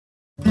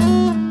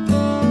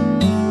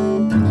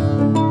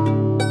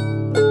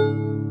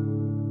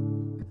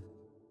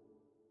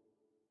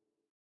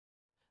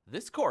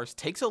This course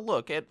takes a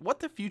look at what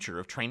the future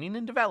of training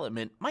and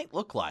development might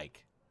look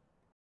like.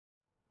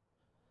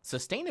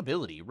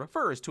 Sustainability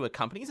refers to a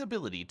company's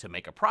ability to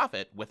make a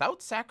profit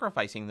without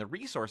sacrificing the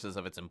resources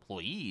of its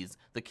employees,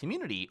 the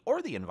community,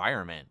 or the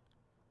environment.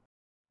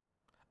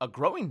 A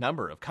growing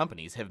number of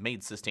companies have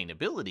made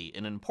sustainability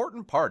an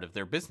important part of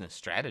their business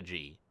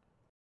strategy.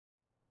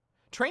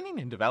 Training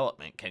and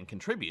development can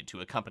contribute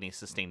to a company's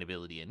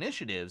sustainability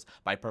initiatives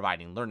by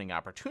providing learning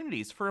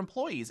opportunities for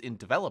employees in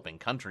developing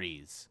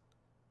countries.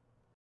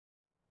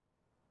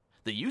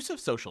 The use of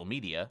social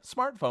media,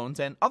 smartphones,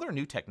 and other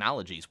new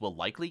technologies will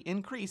likely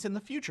increase in the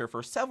future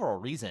for several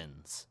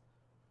reasons.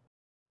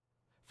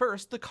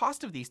 First, the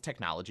cost of these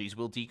technologies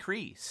will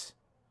decrease.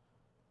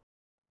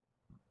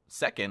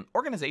 Second,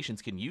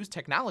 organizations can use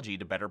technology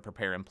to better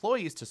prepare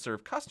employees to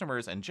serve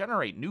customers and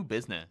generate new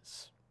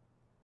business.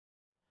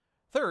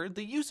 Third,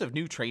 the use of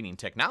new training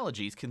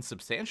technologies can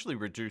substantially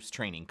reduce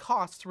training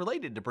costs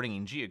related to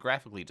bringing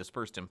geographically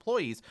dispersed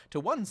employees to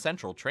one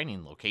central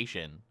training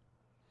location.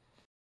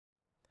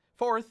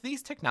 Fourth,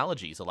 these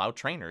technologies allow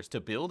trainers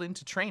to build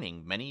into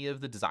training many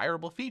of the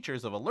desirable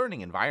features of a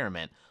learning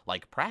environment,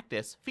 like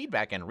practice,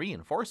 feedback, and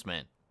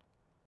reinforcement.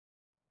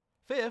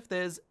 Fifth,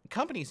 as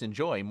companies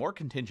enjoy more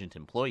contingent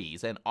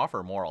employees and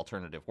offer more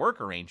alternative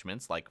work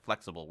arrangements like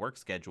flexible work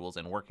schedules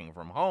and working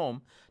from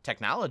home,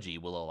 technology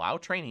will allow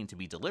training to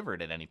be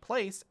delivered at any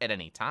place, at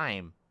any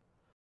time.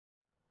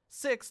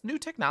 Sixth, new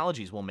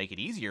technologies will make it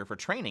easier for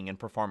training and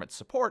performance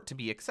support to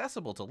be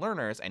accessible to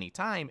learners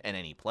anytime and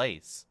any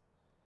place.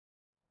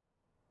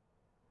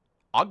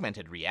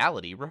 Augmented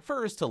reality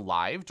refers to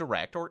live,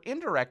 direct, or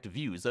indirect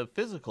views of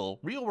physical,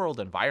 real-world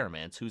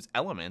environments whose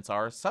elements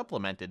are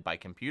supplemented by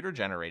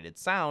computer-generated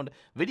sound,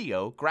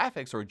 video,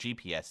 graphics, or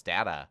GPS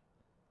data.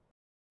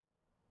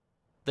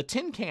 The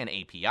Tin Can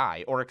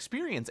API, or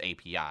Experience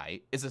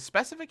API, is a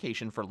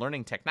specification for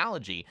learning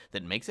technology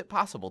that makes it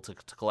possible to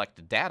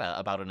collect data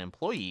about an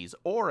employee's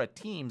or a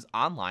team's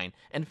online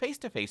and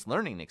face-to-face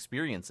learning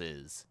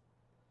experiences.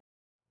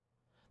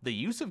 The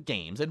use of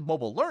games and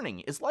mobile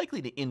learning is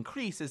likely to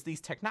increase as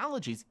these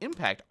technologies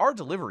impact our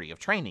delivery of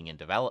training and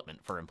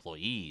development for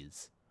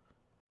employees.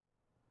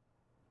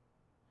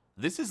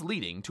 This is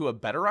leading to a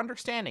better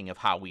understanding of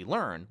how we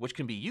learn, which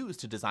can be used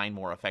to design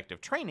more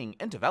effective training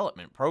and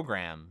development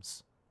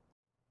programs.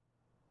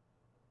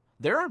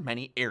 There are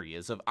many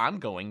areas of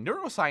ongoing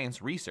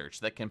neuroscience research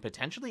that can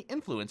potentially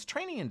influence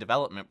training and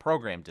development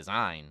program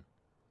design.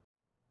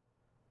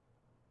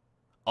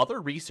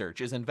 Other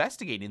research is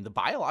investigating the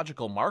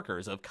biological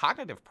markers of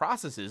cognitive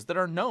processes that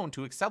are known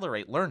to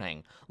accelerate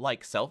learning,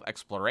 like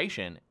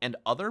self-exploration and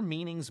other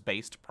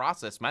meanings-based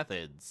process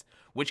methods,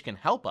 which can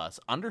help us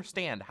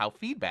understand how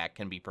feedback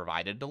can be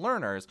provided to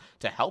learners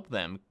to help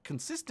them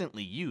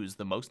consistently use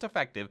the most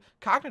effective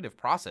cognitive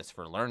process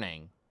for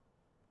learning.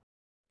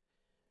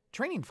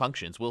 Training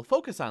functions will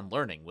focus on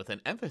learning with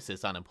an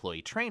emphasis on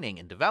employee training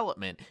and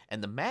development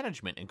and the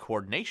management and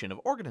coordination of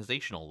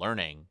organizational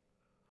learning.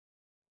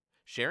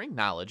 Sharing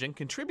knowledge and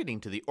contributing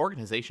to the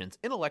organization's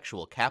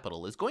intellectual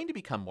capital is going to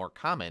become more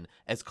common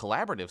as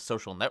collaborative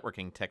social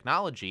networking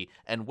technology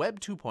and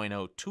Web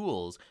 2.0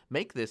 tools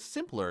make this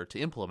simpler to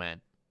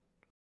implement.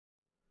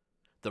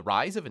 The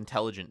rise of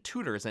intelligent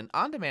tutors and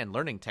on-demand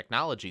learning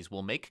technologies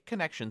will make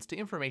connections to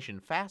information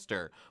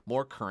faster,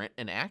 more current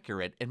and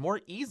accurate, and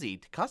more easy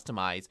to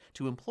customize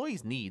to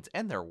employees' needs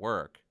and their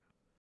work.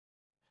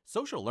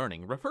 Social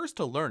learning refers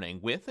to learning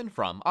with and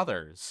from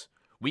others.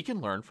 We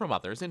can learn from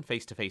others in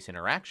face-to-face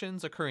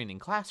interactions occurring in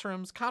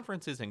classrooms,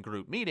 conferences, and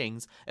group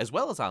meetings, as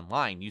well as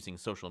online using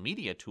social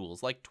media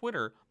tools like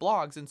Twitter,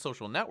 blogs, and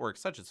social networks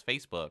such as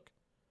Facebook.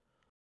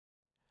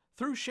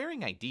 Through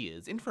sharing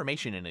ideas,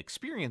 information, and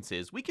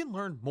experiences, we can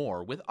learn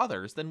more with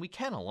others than we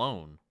can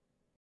alone.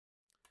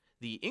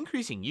 The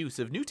increasing use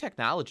of new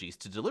technologies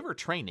to deliver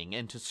training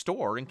and to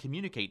store and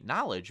communicate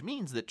knowledge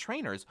means that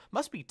trainers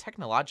must be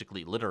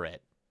technologically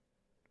literate.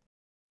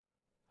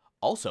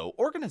 Also,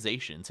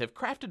 organizations have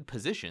crafted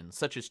positions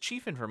such as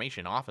Chief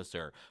Information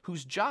Officer,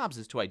 whose jobs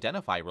is to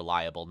identify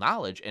reliable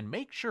knowledge and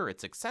make sure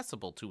it's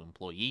accessible to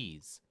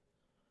employees.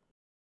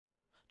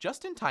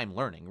 Just-in-time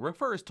learning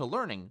refers to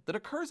learning that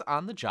occurs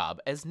on the job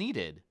as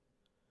needed.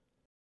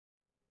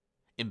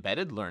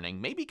 Embedded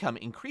learning may become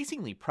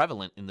increasingly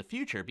prevalent in the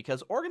future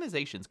because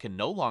organizations can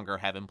no longer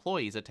have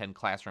employees attend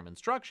classroom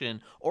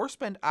instruction or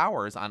spend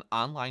hours on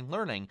online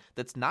learning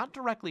that's not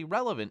directly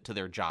relevant to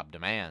their job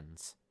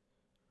demands.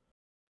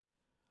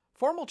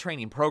 Formal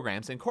training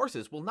programs and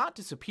courses will not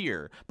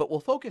disappear, but will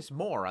focus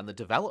more on the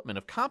development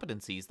of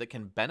competencies that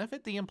can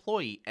benefit the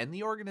employee and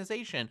the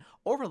organization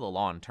over the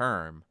long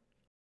term.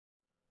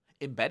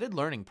 Embedded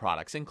learning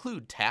products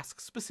include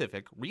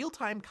task-specific,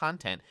 real-time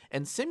content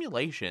and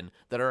simulation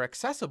that are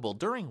accessible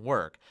during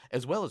work,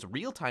 as well as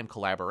real-time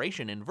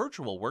collaboration in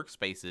virtual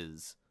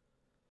workspaces.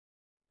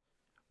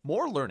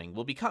 More learning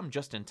will become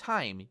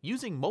just-in-time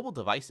using mobile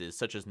devices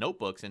such as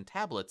notebooks and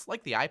tablets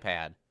like the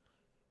iPad.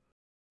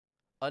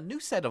 A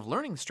new set of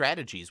learning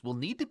strategies will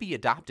need to be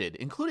adopted,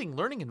 including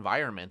learning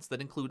environments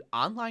that include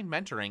online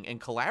mentoring and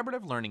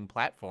collaborative learning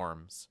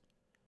platforms.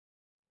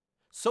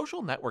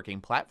 Social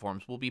networking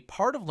platforms will be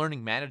part of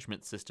learning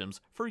management systems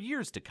for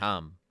years to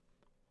come.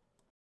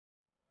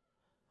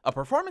 A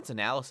performance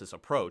analysis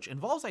approach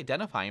involves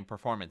identifying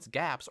performance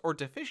gaps or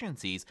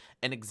deficiencies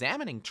and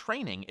examining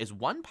training as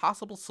one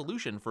possible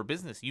solution for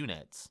business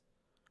units.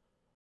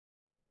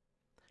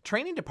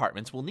 Training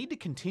departments will need to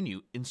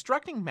continue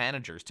instructing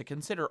managers to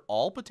consider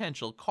all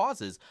potential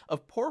causes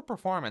of poor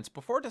performance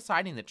before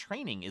deciding that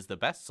training is the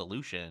best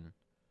solution.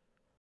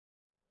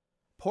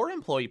 Poor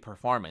employee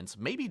performance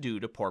may be due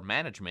to poor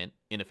management,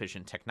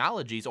 inefficient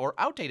technologies, or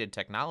outdated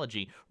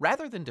technology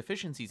rather than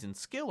deficiencies in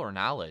skill or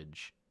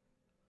knowledge.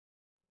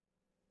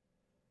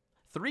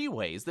 3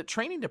 ways that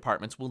training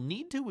departments will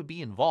need to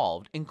be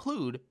involved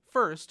include: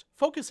 first,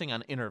 focusing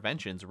on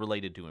interventions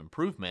related to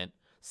improvement;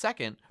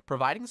 second,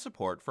 providing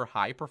support for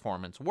high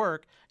performance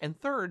work; and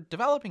third,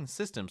 developing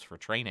systems for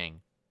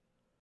training.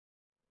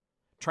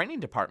 Training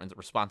department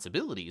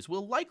responsibilities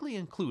will likely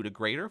include a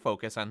greater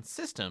focus on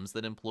systems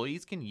that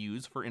employees can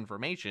use for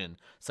information,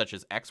 such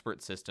as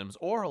expert systems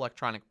or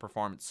electronic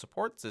performance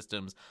support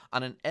systems,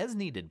 on an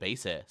as-needed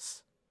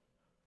basis.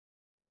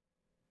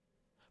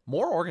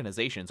 More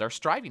organizations are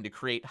striving to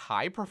create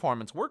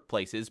high-performance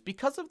workplaces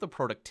because of the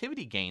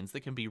productivity gains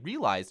that can be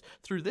realized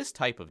through this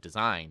type of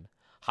design.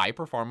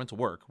 High-performance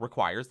work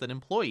requires that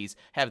employees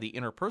have the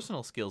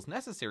interpersonal skills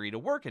necessary to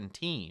work in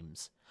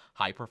teams.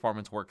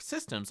 High-performance work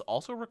systems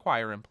also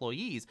require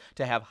employees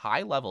to have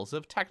high levels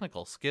of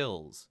technical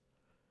skills.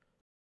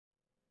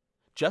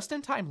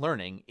 Just-in-time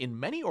learning in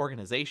many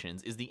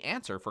organizations is the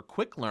answer for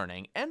quick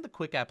learning and the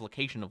quick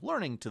application of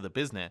learning to the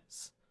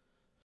business.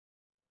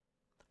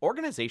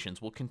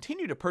 Organizations will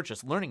continue to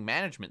purchase learning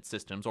management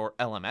systems, or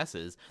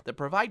LMSs, that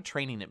provide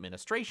training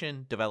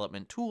administration,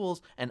 development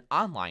tools, and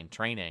online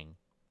training.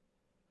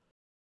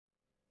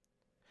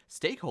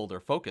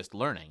 Stakeholder-focused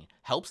learning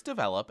helps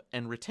develop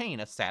and retain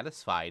a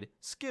satisfied,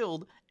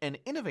 skilled, and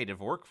innovative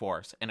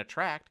workforce and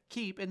attract,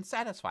 keep, and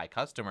satisfy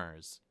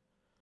customers.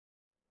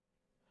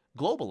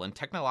 Global and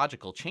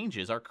technological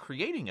changes are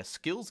creating a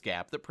skills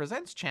gap that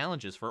presents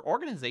challenges for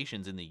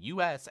organizations in the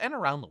US and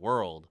around the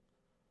world.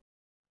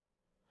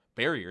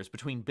 Barriers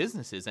between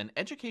businesses and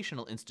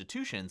educational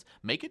institutions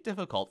make it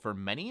difficult for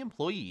many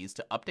employees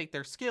to update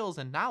their skills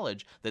and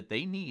knowledge that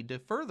they need to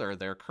further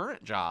their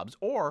current jobs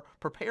or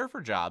prepare for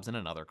jobs in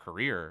another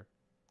career.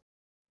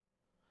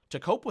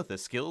 To cope with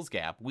this skills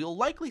gap, we'll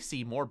likely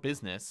see more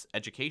business,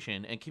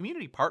 education, and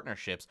community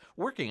partnerships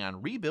working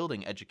on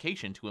rebuilding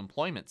education to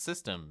employment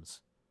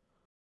systems.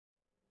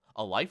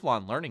 A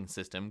lifelong learning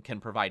system can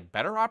provide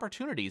better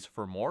opportunities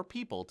for more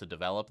people to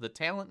develop the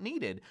talent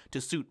needed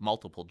to suit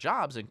multiple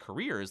jobs and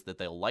careers that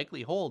they'll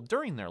likely hold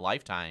during their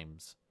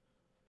lifetimes.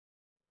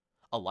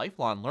 A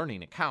lifelong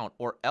learning account,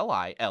 or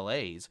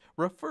LILAs,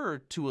 refer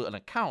to an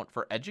account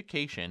for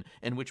education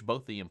in which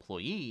both the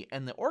employee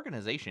and the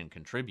organization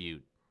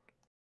contribute.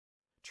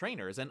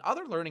 Trainers and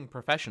other learning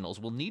professionals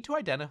will need to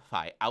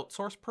identify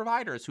outsourced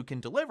providers who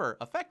can deliver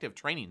effective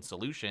training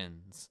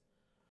solutions.